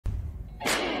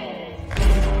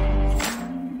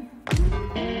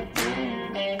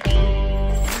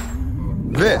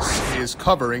This is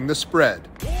Covering the Spread,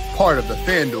 part of the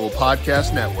FanDuel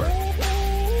Podcast Network.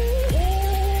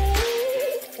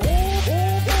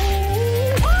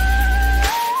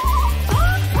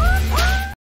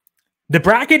 The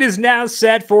bracket is now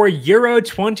set for Euro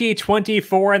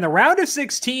 2024, and the round of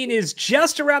 16 is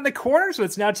just around the corner, so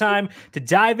it's now time to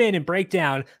dive in and break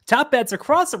down top bets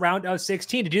across the round of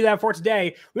 16. To do that for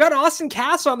today, we got Austan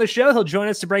Cass on the show. He'll join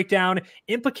us to break down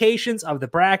implications of the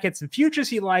brackets and futures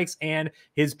he likes and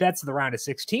his bets of the round of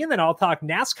 16. Then I'll talk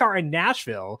NASCAR in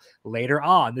Nashville later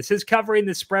on. This is Covering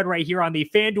the Spread right here on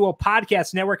the FanDuel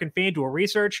Podcast Network and FanDuel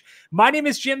Research. My name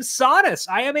is Jim Sonis.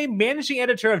 I am a managing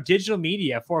editor of digital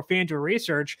media for FanDuel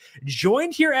Research,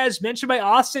 joined here as mentioned by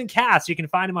Austan Cass. You can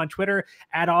find him on Twitter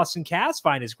at Austan Cass.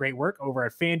 Find his great work over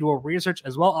at FanDuel Research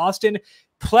as well. Austan,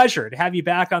 pleasure to have you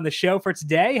back on the show for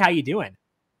today. How you doing?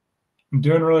 I'm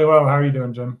doing really well. How are you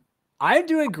doing, Jim? I'm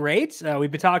doing great. We've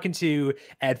been talking to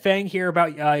Ed Feng here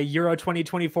about Euro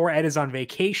 2024. Ed is on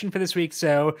vacation for this week,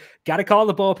 so got to call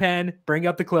the bullpen, bring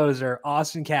up the closer,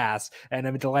 Austan Cass, and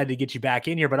I'm delighted to get you back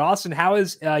in here. But Austan, how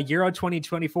has Euro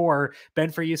 2024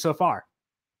 been for you so far?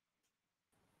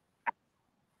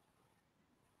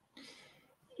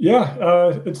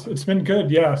 Yeah, it's been good.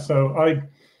 Yeah, so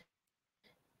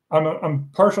I'm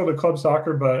partial to club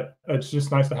soccer, but it's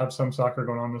just nice to have some soccer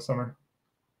going on this summer.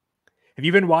 Have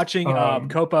you been watching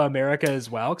Copa America as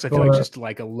well? Because I feel like just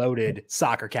like a loaded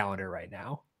soccer calendar right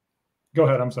now. Go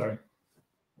ahead. I'm sorry.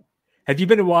 Have you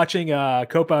been watching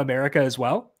Copa America as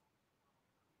well?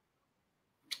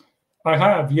 I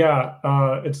have, yeah.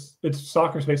 It's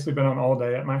soccer's basically been on all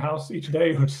day at my house each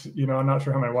day, which, I'm not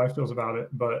sure how my wife feels about it,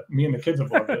 but me and the kids have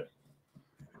loved it.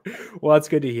 Well, that's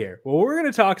good to hear. Well, we're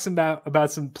going to talk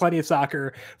about some plenty of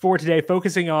soccer for today,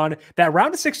 focusing on that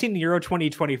round of 16 Euro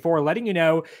 2024, letting you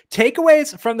know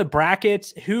takeaways from the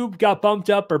bracket, who got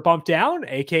bumped up or bumped down,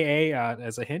 aka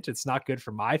as a hint, it's not good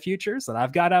for my futures that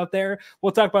I've got out there.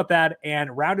 We'll talk about that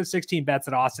and round of 16 bets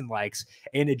that Austan likes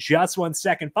in just 1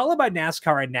 second, followed by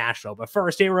NASCAR in Nashville. But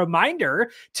first, a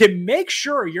reminder to make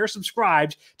sure you're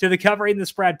subscribed to the Covering the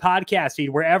Spread podcast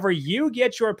feed wherever you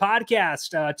get your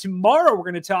podcast. Tomorrow, we're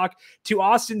going to talk to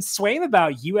Austin Swaim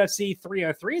about UFC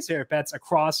 303's favorite bets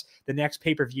across the next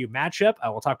pay-per-view matchup. I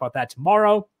will talk about that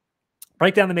tomorrow.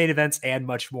 Break down the main events and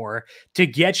much more to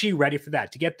get you ready for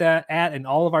that. To get that at and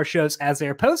all of our shows as they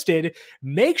are posted,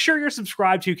 make sure you're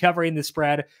subscribed to Covering the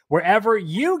Spread wherever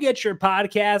you get your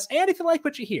podcasts. And if you like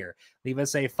what you hear, leave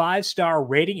us a 5-star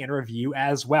rating and review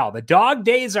as well. The dog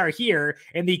days are here,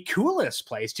 and the coolest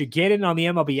place to get in on the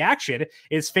MLB action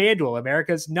is FanDuel,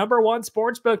 America's #1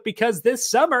 sportsbook, because this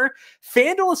summer,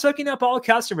 FanDuel is hooking up all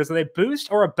customers with a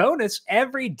boost or a bonus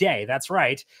every day. That's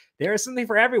right. There is something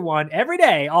for everyone every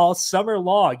day, all summer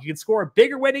long. You can score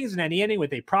bigger winnings in any inning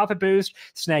with a profit boost,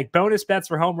 snag bonus bets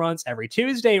for home runs every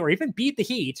Tuesday, or even beat the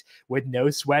heat with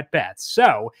no sweat bets.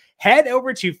 So head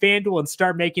over to FanDuel and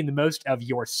start making the most of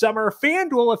your summer.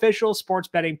 FanDuel, official sports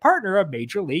betting partner of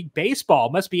Major League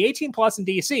Baseball. Must be 18 plus in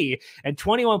DC and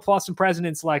 21 plus in present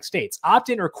in select states.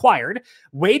 Opt-in required.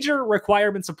 Wager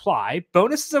requirements apply.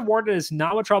 Bonuses awarded as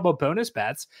non-withdrawable bonus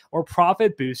bets or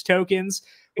profit boost tokens.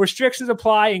 Restrictions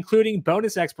apply, including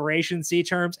bonus expiration. See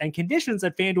terms and conditions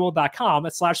at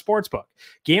FanDuel.com/sportsbook.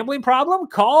 Gambling problem?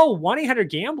 Call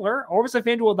 1-800-GAMBLER or visit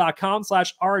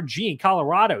FanDuel.com/RG in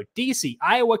Colorado, DC,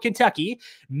 Iowa, Kentucky,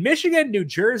 Michigan, New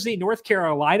Jersey, North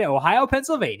Carolina, Ohio,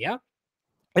 Pennsylvania,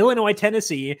 Illinois,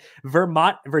 Tennessee,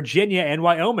 Vermont, Virginia, and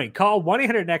Wyoming. Call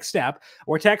 1-800-NEXT-STEP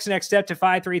or text NEXT STEP to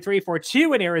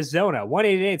 53342 in Arizona,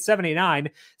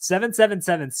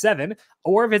 1-888-789-7777,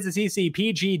 or visit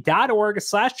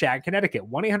ccpg.org/chat in Connecticut,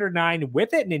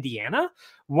 1-800-9-WITH-IT in Indiana,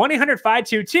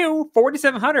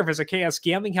 1-800-522-4700 visit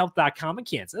ksgamblinghelp.com in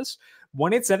Kansas,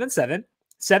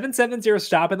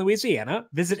 1-877-770-STOP in Louisiana.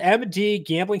 Visit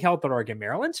mdgamblinghelp.org in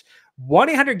Maryland,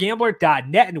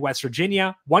 1-800-GAMBLER.net in West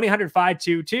Virginia,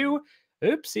 1-800-522.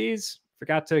 Oopsies,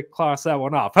 forgot to cross that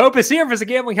one off. Hope is here. Visit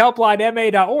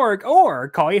gamblinghelplinema.org or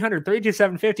call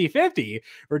 800-327-5050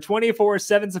 for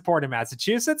 24/7 support in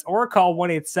Massachusetts, or call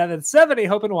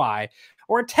 1-877-HOPE-NY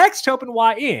or text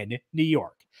HOPE-NY in New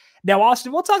York. Now,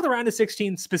 Austan, we'll talk the round of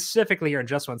 16 specifically here in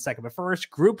just 1 second. But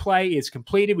first, group play is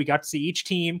completed. We got to see each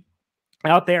team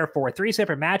out there for 3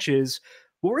 separate matches.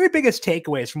 What were your biggest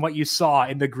takeaways from what you saw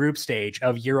in the group stage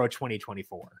of Euro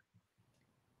 2024?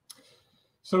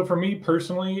 So for me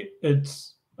personally,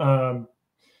 it's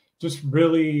just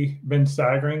really been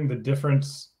staggering, the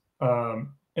difference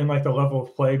in like the level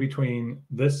of play between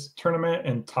this tournament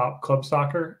and top club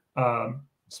soccer,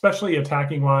 especially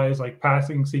attacking wise, like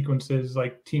passing sequences,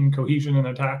 like team cohesion and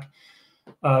attack.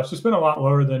 It's just been a lot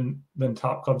lower than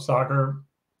top club soccer.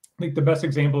 think the best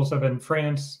examples have been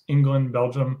France, England,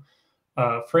 Belgium.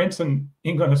 France and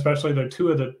England especially, they're two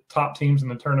of the top teams in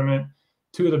the tournament,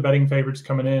 two of the betting favorites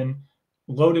coming in,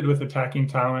 loaded with attacking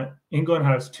talent. England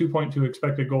has 2.2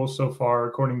 expected goals so far,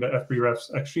 according to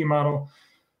FBref's XG model.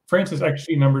 France's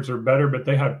XG numbers are better, but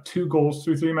they have 2 goals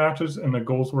through 3 matches, and the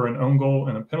goals were an own goal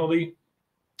and a penalty.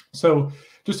 So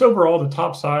just overall, the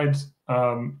top sides,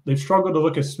 they've struggled to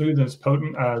look as smooth and as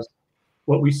potent as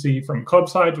what we see from club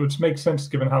sides, which makes sense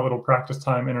given how little practice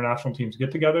time international teams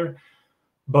get together.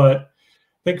 But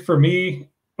I think for me,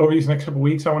 over these next couple of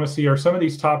weeks, I want to see, are some of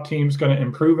these top teams going to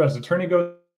improve as the tourney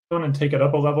goes on and take it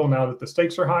up a level now that the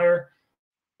stakes are higher?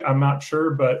 I'm not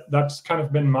sure, but that's kind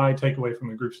of been my takeaway from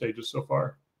the group stages so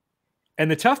far. And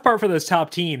the tough part for those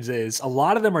top teams is a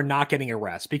lot of them are not getting a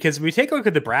rest, because if we take a look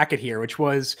at the bracket here, which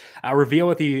was revealed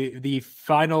with the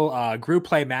final group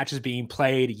play matches being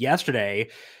played yesterday,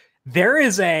 there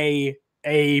is a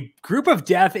group of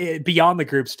death beyond the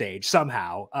group stage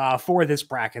somehow for this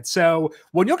bracket. So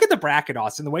when you look at the bracket,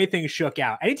 Austin, the way things shook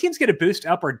out, any teams get a boost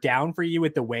up or down for you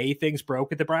with the way things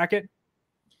broke at the bracket?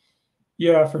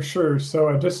 Yeah, for sure. So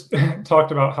I just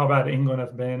talked about how bad England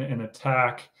have been in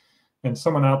attack. And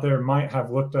someone out there might have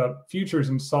looked up futures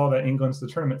and saw that England's the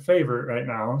tournament favorite right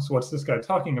now. So what's this guy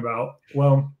talking about?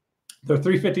 Well, they're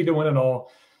 350 to win it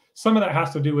all. Some of that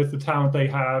has to do with the talent they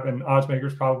have, and odds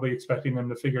makers probably expecting them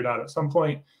to figure it out at some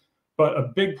point. But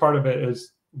a big part of it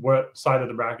is what side of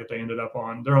the bracket they ended up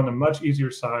on. They're on the much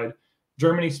easier side.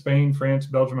 Germany, Spain, France,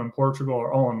 Belgium, and Portugal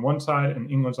are all on one side,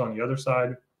 and England's on the other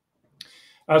side.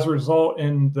 As a result,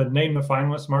 in the name the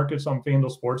finalist markets on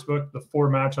FanDuel Sportsbook, the 4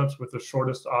 matchups with the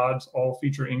shortest odds all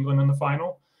feature England in the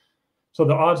final. So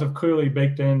the odds have clearly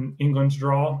baked in England's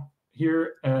draw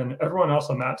here, and everyone else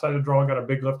on that side of the draw got a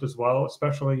big lift as well,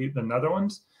 especially the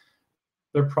Netherlands.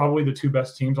 They're probably the 2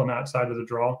 best teams on that side of the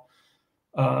draw.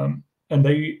 And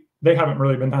they haven't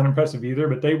really been that impressive either,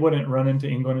 but they wouldn't run into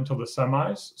England until the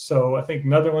semis. So I think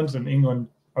Netherlands and England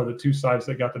are the 2 sides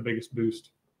that got the biggest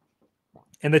boost.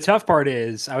 And the tough part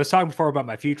is, I was talking before about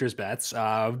my futures bets.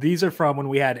 These are from when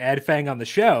we had Ed Fang on the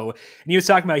show, and he was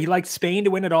talking about he liked Spain to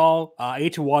win it all,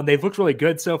 8-1. They've looked really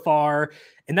good so far,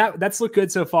 and that's looked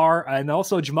good so far. And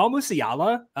also Jamal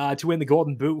Musiala to win the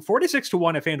Golden Boot,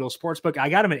 46-1 at FanDuel Sportsbook. I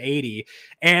got him at 80.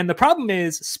 And the problem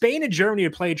is Spain and Germany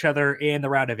would play each other in the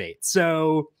round of 8.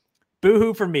 So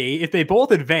boo-hoo for me. If they both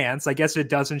advance, I guess it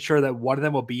does ensure that one of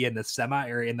them will be in the semi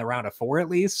or in the round of 4 at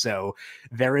least. So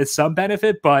there is some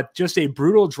benefit, but just a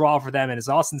brutal draw for them. And as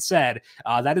Austin said,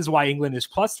 that is why England is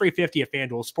plus 350 at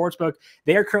FanDuel Sportsbook.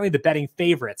 They are currently the betting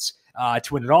favorites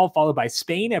to win it all, followed by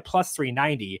Spain at plus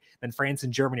 390. Then France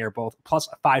and Germany are both plus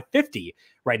 550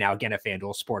 right now, again at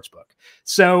FanDuel Sportsbook.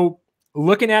 So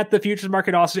looking at the futures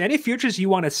market, Austin, any futures you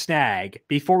want to snag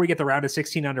before we get the round of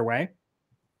 16 underway?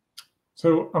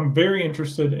 So I'm very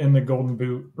interested in the Golden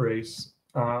Boot race.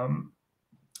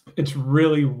 It's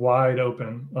really wide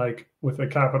open, like with a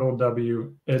capital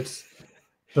W. It's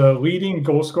the leading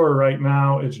goal scorer right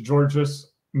now is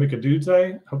Georgios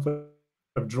Mikadudze, hopefully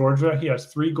of Georgia. He has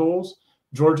 3 goals.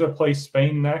 Georgia plays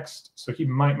Spain next, so he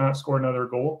might not score another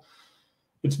goal.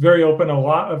 It's very open. A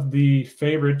lot of the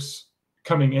favorites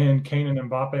coming in, Kane and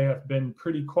Mbappe, have been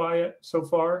pretty quiet so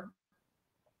far.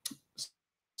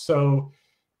 So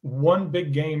one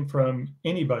big game from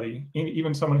anybody,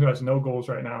 even someone who has no goals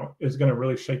right now, is going to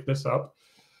really shake this up.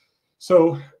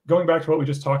 So going back to what we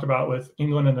just talked about with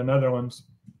England and the Netherlands,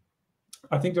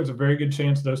 I think there's a very good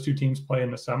chance those 2 teams play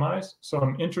in the semis. So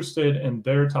I'm interested in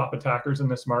their top attackers in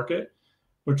this market,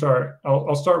 which are,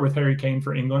 I'll start with Harry Kane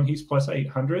for England. He's plus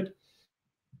 800.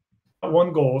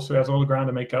 1 goal, so he has a little ground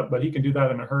to make up, but he can do that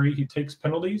in a hurry. He takes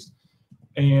penalties.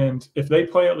 And if they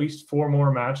play at least 4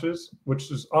 more matches,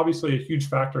 which is obviously a huge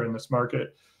factor in this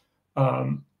market,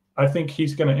 I think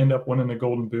he's going to end up winning the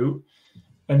Golden Boot.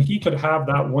 And he could have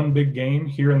that one big game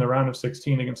here in the round of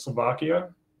 16 against Slovakia.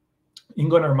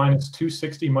 England are minus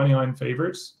 260 moneyline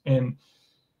favorites. And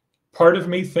part of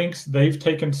me thinks they've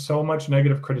taken so much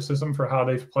negative criticism for how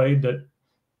they've played that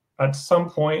at some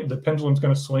point the pendulum's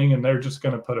going to swing and they're just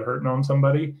going to put a hurting on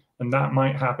somebody. And that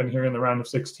might happen here in the round of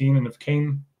 16. And if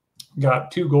Kane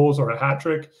got 2 goals or a hat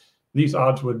trick, these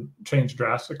odds would change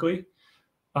drastically.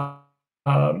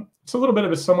 It's a little bit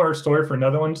of a similar story for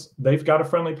Netherlands. They've got a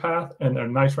friendly path and a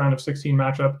nice round of 16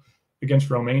 matchup against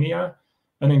Romania.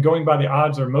 And then going by the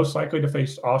odds, they're most likely to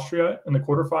face Austria in the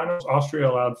quarterfinals. Austria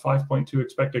allowed 5.2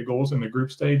 expected goals in the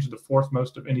group stage, the 4th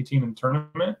most of any team in the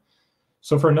tournament.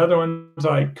 So for Netherlands,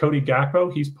 like Cody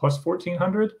Gakpo, he's plus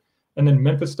 1,400. And then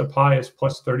Memphis Depay is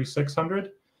plus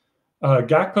 3,600.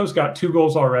 Gakpo's got 2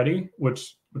 goals already,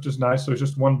 which is nice. So he's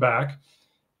just 1 back.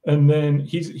 And then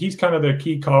he's kind of the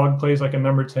key cog, plays like a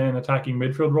number 10 attacking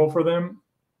midfield role for them.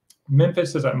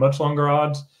 Memphis is at much longer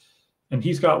odds, and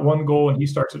he's got 1 goal and he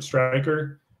starts at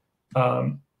striker.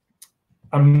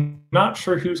 I'm not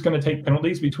sure who's going to take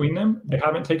penalties between them. They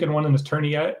haven't taken one in this tourney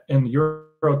yet. In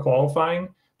Euro qualifying,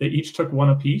 they each took 1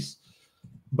 apiece.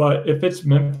 But if it's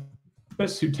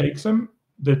Memphis who takes them,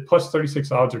 the plus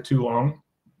 36 odds are too long.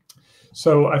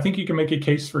 So I think you can make a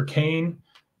case for Kane,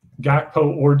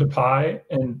 Gakpo, or Depay,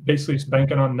 and basically just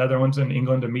banking on Netherlands and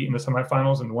England to meet in the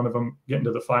semifinals and one of them getting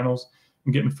to the finals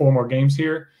and getting 4 more games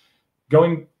here.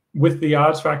 Going with the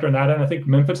odds factor in that end, I think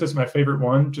Memphis is my favorite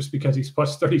one just because he's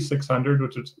plus 3,600,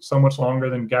 which is so much longer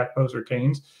than Gakpo's or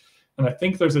Kane's. And I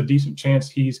think there's a decent chance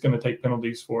he's going to take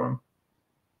penalties for him.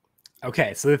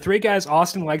 Okay, so the 3 guys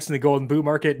Austan likes in the golden boot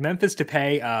market: Memphis to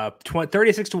pay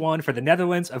 36-1 for the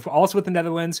Netherlands, also with the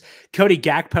Netherlands. Cody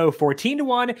Gakpo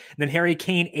 14-1, and then Harry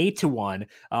Kane 8-1.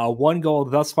 1 goal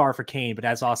thus far for Kane, but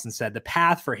as Austan said, the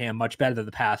path for him much better than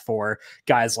the path for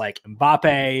guys like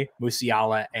Mbappe,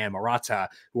 Musiala, and Morata,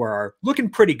 who are looking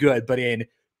pretty good, but in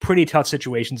pretty tough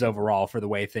situations overall for the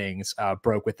way things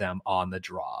broke with them on the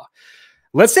draw.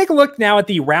 Let's take a look now at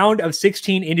the round of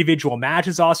 16 individual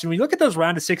matches, Austan. When you look at those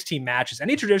round of 16 matches,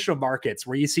 any traditional markets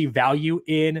where you see value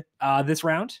in this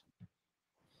round?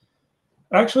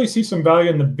 I actually see some value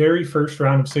in the very first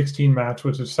round of 16 match,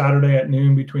 which is Saturday at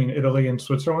noon between Italy and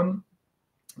Switzerland.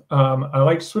 I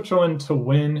like Switzerland to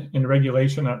win in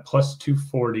regulation at plus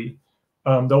 240.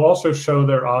 They'll also show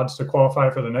their odds to qualify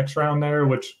for the next round there,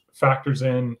 which factors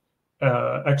in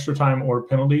extra time or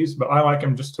penalties, but I like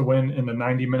them just to win in the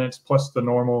 90 minutes plus the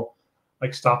normal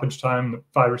like stoppage time, the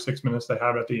 5 or 6 minutes they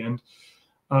have at the end.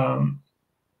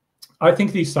 I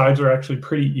think these sides are actually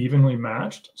pretty evenly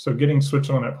matched, so getting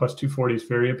Switzerland at plus 240 is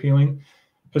very appealing.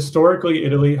 Historically,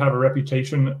 Italy have a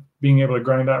reputation of being able to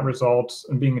grind out results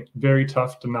and being very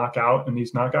tough to knock out in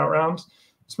these knockout rounds.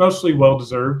 It's mostly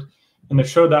well-deserved, and they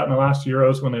showed that in the last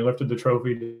Euros when they lifted the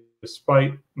trophy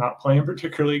despite not playing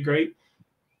particularly great.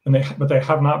 But they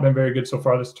have not been very good so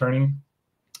far this tourney.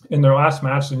 In their last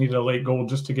match, they needed a late goal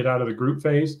just to get out of the group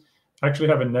phase. Actually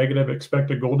have a negative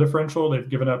expected goal differential. They've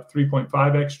given up 3.5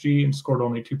 XG and scored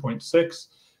only 2.6.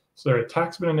 So their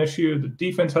attack's been an issue. The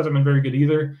defense hasn't been very good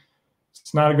either.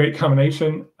 It's not a great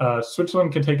combination.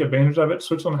 Switzerland can take advantage of it.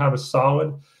 Switzerland have a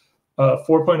solid 4.0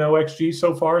 XG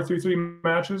so far through 3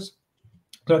 matches.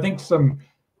 So I think some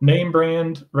name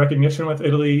brand recognition with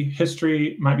Italy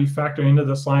history might be factoring into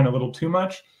this line a little too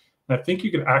much. And I think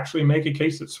you could actually make a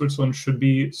case that Switzerland should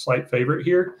be slight favorite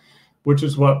here, which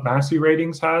is what Massey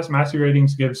Ratings has. Massey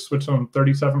Ratings gives Switzerland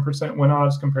 37% win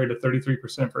odds compared to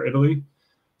 33% for Italy.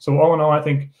 So all in all, I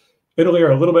think Italy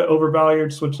are a little bit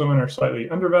overvalued. Switzerland are slightly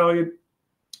undervalued.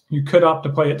 You could opt to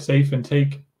play it safe and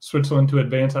take Switzerland to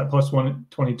advance at plus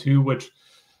 122, which,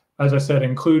 as I said,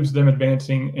 includes them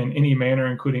advancing in any manner,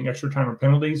 including extra time or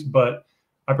penalties. But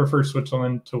I prefer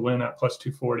Switzerland to win at plus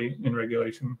 240 in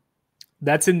regulation.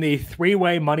 That's in the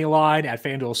 3-way money line at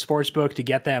FanDuel Sportsbook to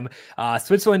get them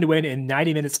Switzerland to win in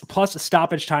 90 minutes plus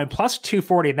stoppage time, plus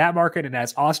 240 in that market. And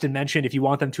as Austan mentioned, if you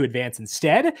want them to advance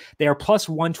instead, they are plus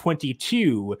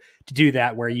 122 to do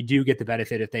that, where you do get the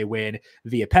benefit if they win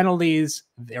via penalties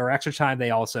or extra time.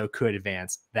 They also could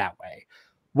advance that way.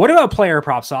 What about player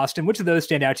props, Austan? Which of those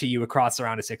stand out to you across the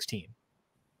round of 16?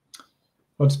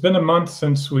 Well, it's been a month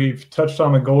since we've touched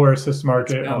on the goal or assist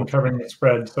market and covering the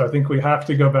spread, so I think we have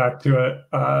to go back to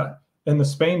it. In the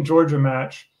Spain-Georgia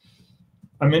match,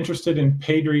 I'm interested in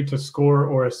Pedri to score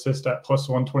or assist at plus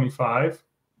 125.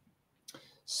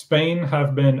 Spain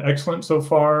have been excellent so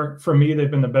far. For me, they've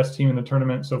been the best team in the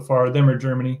tournament so far, them or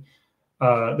Germany.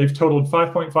 They've totaled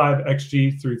 5.5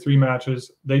 XG through 3 matches.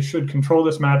 They should control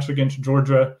this match against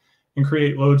Georgia and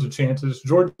create loads of chances.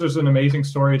 Georgia's an amazing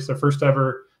story. It's their first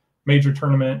ever major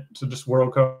tournament to just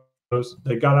World Cup.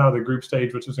 They got out of the group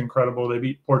stage, which is incredible. They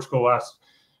beat Portugal last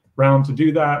round to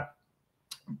do that,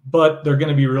 but they're going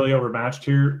to be really overmatched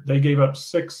here. They gave up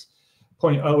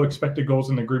 6.0 expected goals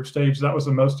in the group stage. That was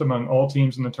the most among all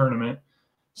teams in the tournament.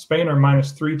 Spain are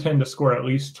minus 310 to score at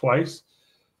least twice.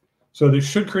 So they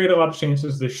should create a lot of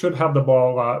chances. They should have the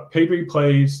ball a lot. Pedri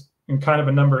plays in kind of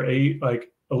a number 8,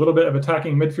 like a little bit of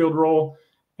attacking midfield role.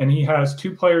 And he has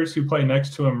 2 players who play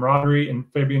next to him, Rodri and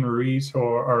Fabian Ruiz, who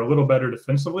are a little better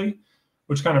defensively,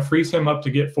 which kind of frees him up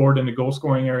to get forward into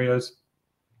goal-scoring areas.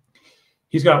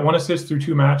 He's got 1 assist through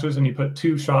 2 matches, and he put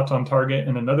 2 shots on target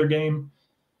in another game.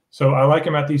 So I like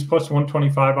him at these plus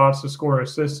 125 odds to score or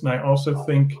assist, and I also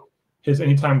think his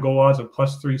anytime goal odds of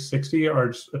plus 360 are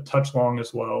just a touch long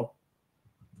as well.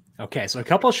 Okay, so a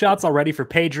couple of shots already for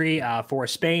Pedri for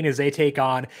Spain as they take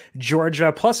on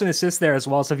Georgia, plus an assist there as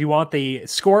well. So if you want the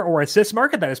score or assist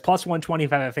market, that is plus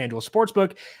 125 at FanDuel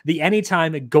Sportsbook. The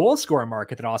anytime goal scorer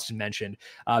market that Austin mentioned,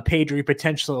 Pedri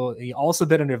potentially also a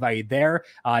bit undervalued there.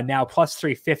 Now plus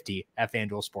 350 at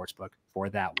FanDuel Sportsbook for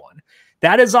that one.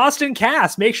 That is Austan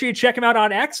Cass. Make sure you check him out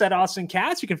on X at Austan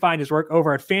Cass. You can find his work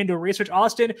over at FanDuel Research.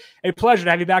 Austin, a pleasure to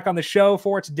have you back on the show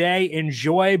for today.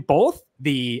 Enjoy both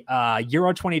the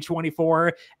Euro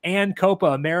 2024 and Copa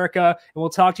America, and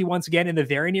we'll talk to you once again in the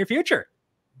very near future.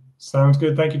 Sounds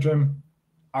good. Thank you, Jim.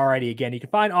 Alrighty, again, you can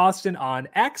find Austin on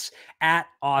X at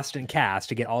Austan Cass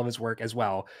to get all of his work as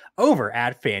well over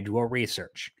at FanDuel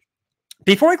Research.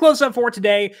 Before we close up for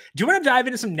today, do you want to dive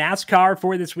into some NASCAR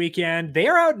for this weekend? They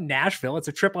are out in Nashville. It's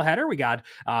a triple header. We got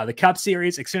the Cup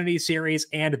Series, Xfinity Series,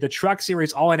 and the Truck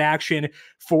Series all in action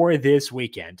for this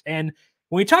weekend. And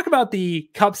when we talk about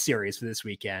the Cup Series for this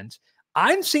weekend,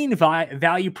 I'm seeing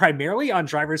value primarily on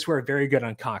drivers who are very good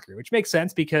on concrete, which makes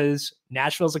sense because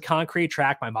Nashville is a concrete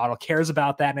track. My model cares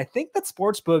about that. And I think that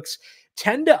sportsbooks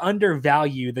tend to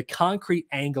undervalue the concrete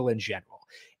angle in general.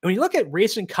 And when you look at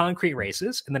recent concrete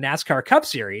races in the NASCAR Cup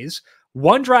Series,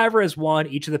 one driver has won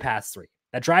each of the past three.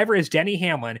 That driver is Denny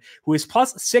Hamlin, who is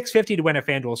plus 650 to win a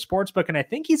FanDuel Sportsbook, and I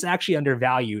think he's actually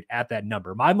undervalued at that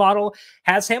number. My model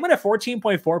has Hamlin at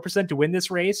 14.4% to win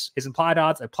this race. His implied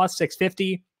odds at plus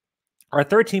 650 are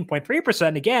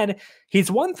 13.3%. Again, he's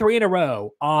won 3 in a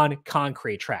row on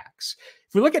concrete tracks.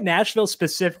 If we look at Nashville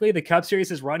specifically, the Cup Series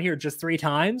has run here just 3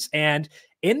 times, and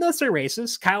in those 3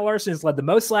 races, Kyle Larson has led the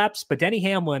most laps, but Denny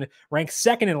Hamlin ranks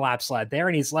second in laps led there,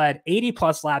 and he's led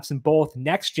 80-plus laps in both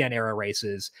next-gen era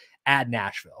races at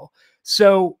Nashville.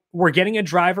 So we're getting a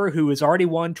driver who has already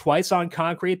won twice on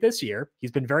concrete this year.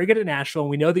 He's been very good at Nashville, and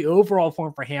we know the overall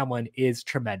form for Hamlin is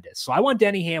tremendous. So I want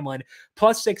Denny Hamlin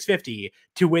plus 650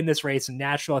 to win this race in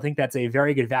Nashville. I think that's a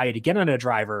very good value to get on a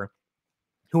driver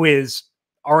who is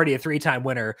already a 3-time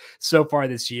winner so far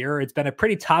this year. It's been a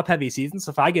pretty top-heavy season,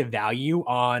 so if I get value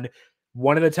on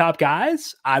one of the top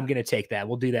guys, I'm going to take that.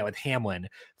 We'll do that with Hamlin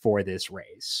for this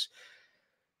race.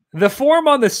 The form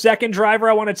on the second driver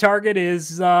I want to target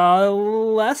is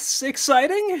less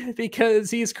exciting because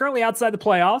he's currently outside the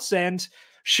playoffs and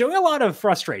showing a lot of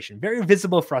frustration, very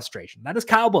visible frustration. That is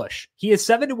Kyle Busch. He is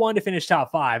 7-1 to finish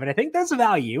top 5, and I think there's a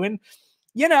value. And,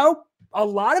 you know, a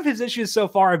lot of his issues so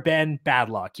far have been bad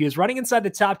luck. He was running inside the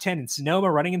top 10 in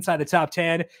Sonoma, running inside the top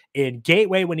 10 in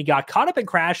Gateway when he got caught up in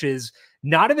crashes,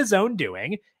 not of his own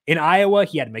doing. In Iowa,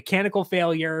 he had a mechanical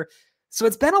failure. So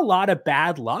it's been a lot of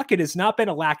bad luck. It has not been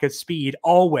a lack of speed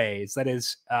always that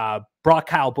has brought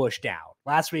Kyle Busch down.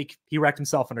 Last week, he wrecked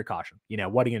himself under caution. You know,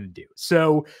 what are you going to do?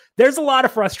 So there's a lot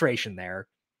of frustration there.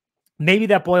 Maybe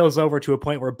that boils over to a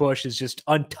point where Busch is just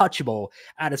untouchable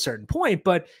at a certain point,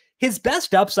 but his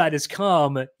best upside has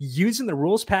come using the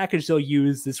rules package they'll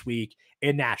use this week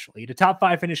in Nashville. He had a top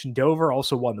 5 finish in Dover,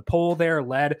 also won the pole there,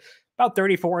 led about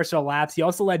 34 or so laps. He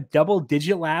also led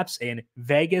double-digit laps in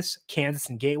Vegas, Kansas,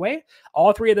 and Gateway.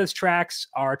 All 3 of those tracks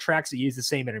are tracks that use the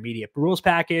same intermediate rules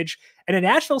package. And in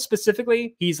Nashville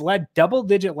specifically, he's led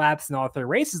double-digit laps in all 3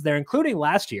 races there, including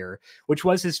last year, which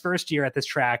was his first year at this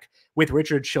track with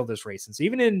Richard Childress racing. So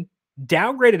even in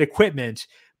downgraded equipment,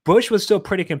 Busch was still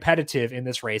pretty competitive in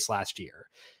this race last year.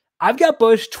 I've got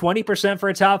Busch 20% for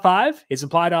a top 5. His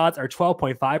implied odds are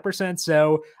 12.5%.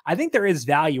 So I think there is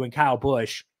value in Kyle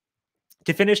Busch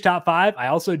to finish top 5. I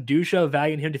also do show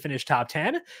value in him to finish top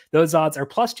 10. Those odds are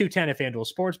plus 210 at FanDuel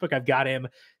Sportsbook. I've got him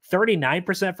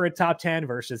 39% for a top 10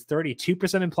 versus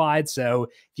 32% implied. So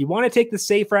if you want to take the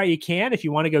safe route, you can. If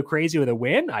you want to go crazy with a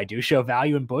win, I do show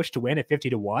value in Busch to win at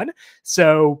 50-1.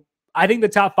 So I think the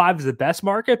top 5 is the best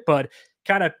market, but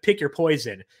kind of pick your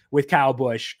poison with Kyle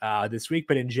Busch this week.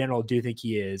 But in general, do think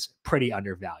he is pretty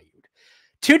undervalued.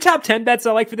 2 top 10 bets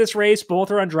I like for this race.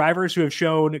 Both are on drivers who have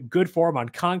shown good form on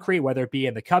concrete, whether it be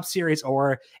in the Cup Series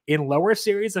or in lower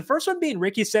series. The first one being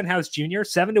Ricky Stenhouse Jr.,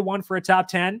 7-1 for a top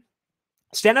 10.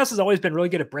 Stenhouse has always been really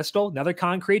good at Bristol, another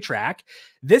concrete track.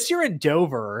 This year in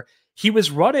Dover, he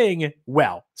was running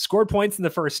well, scored points in the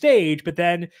first stage, but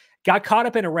then got caught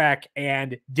up in a wreck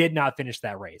and did not finish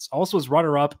that race. Also was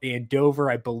runner-up in Dover,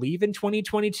 I believe, in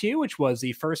 2022, which was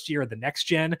the first year of the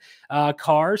next-gen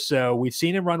car. So we've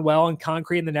seen him run well in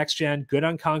concrete in the next-gen, good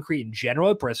on concrete in general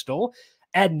at Bristol.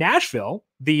 At Nashville,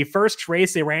 the first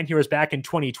race they ran here was back in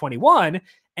 2021,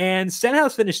 and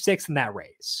Stenhouse finished 6th in that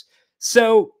race.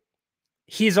 So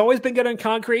he's always been good on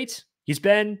concrete. He's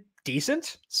been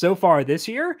decent so far this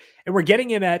year, and we're getting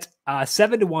him at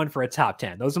 7-1 for a top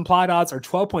 10. Those implied odds are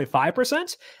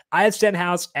 12.5%. I have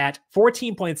Stenhouse at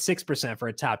 14.6% for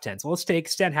a top 10. So let's take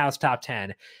Stenhouse top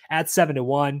 10 at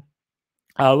 7-1.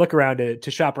 look around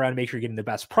to shop around and make sure you're getting the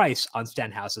best price on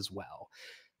Stenhouse as well.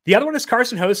 The other one is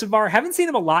Carson Hocevar. Haven't seen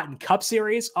him a lot in Cup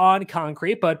Series on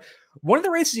concrete, but one of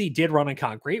the races he did run on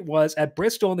concrete was at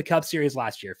Bristol in the Cup Series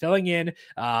last year, filling in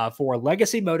for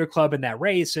Legacy Motor Club in that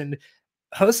race. And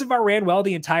Hocevar ran well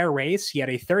the entire race. He had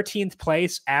a 13th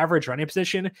place average running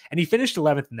position, and he finished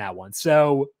 11th in that one.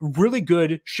 So really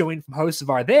good showing from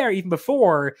Hocevar there, even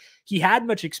before he had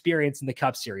much experience in the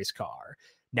Cup Series car.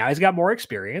 Now he's got more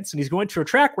experience, and he's going to a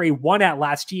track where he won at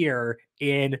last year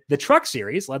in the Truck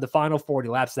Series, led the final 40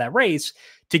 laps of that race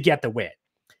to get the win.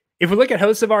 If we look at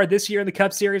Hocevar this year in the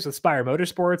Cup Series with Spire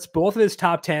Motorsports, both of his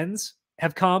top 10s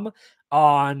have come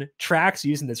on tracks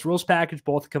using this rules package.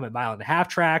 Both come at 1.5 mile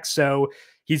tracks. So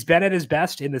he's been at his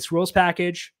best in this rules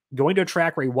package, going to a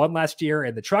track where he won last year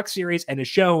in the Truck Series and has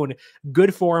shown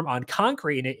good form on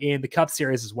concrete in the Cup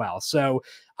Series as well. So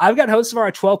I've got Hocevar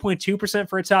at 12.2%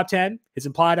 for a top 10. His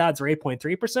implied odds are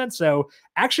 8.3%. So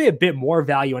actually a bit more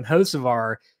value on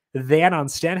Hocevar than on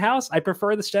Stenhouse. I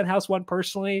prefer the Stenhouse one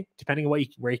personally, depending on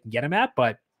where you can get him at.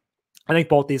 But I think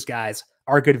both these guys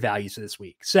are good values this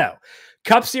week. So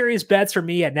Cup Series bets for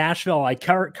me at Nashville, like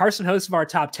Carson Hocevar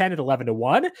top 10 at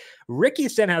 11-1, Ricky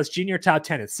Stenhouse Jr. top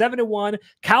 10 at 7-1,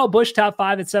 Kyle Busch top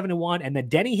 5 at 7-1, and then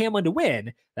Denny Hamlin to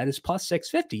win. That is plus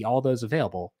 650. All those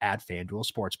available at FanDuel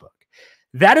Sportsbook.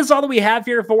 That is all that we have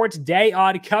here for today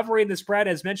on Covering the Spread.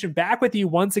 As mentioned, back with you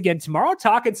once again tomorrow,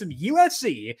 talking some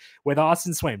UFC with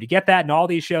Austin Swaim. To get that and all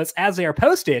these shows as they are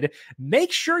posted,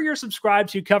 make sure you're subscribed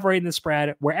to Covering the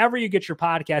Spread wherever you get your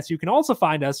podcasts. You can also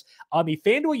find us on the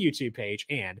FanDuel YouTube page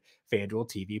and FanDuel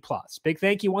TV Plus. Big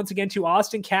thank you once again to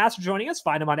Austin Cass for joining us.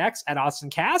 Find him on X at Austin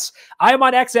Cass. I am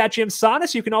on X at Jim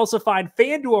Sonis. You can also find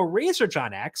FanDuel Research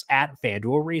on X at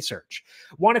FanDuel Research.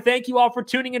 Want to thank you all for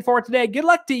tuning in for today. Good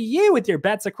luck to you with your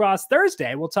bets across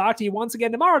Thursday. We'll talk to you once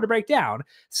again tomorrow to break down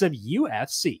some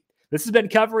UFC. This has been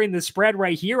Covering the Spread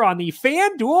right here on the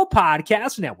FanDuel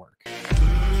Podcast Network.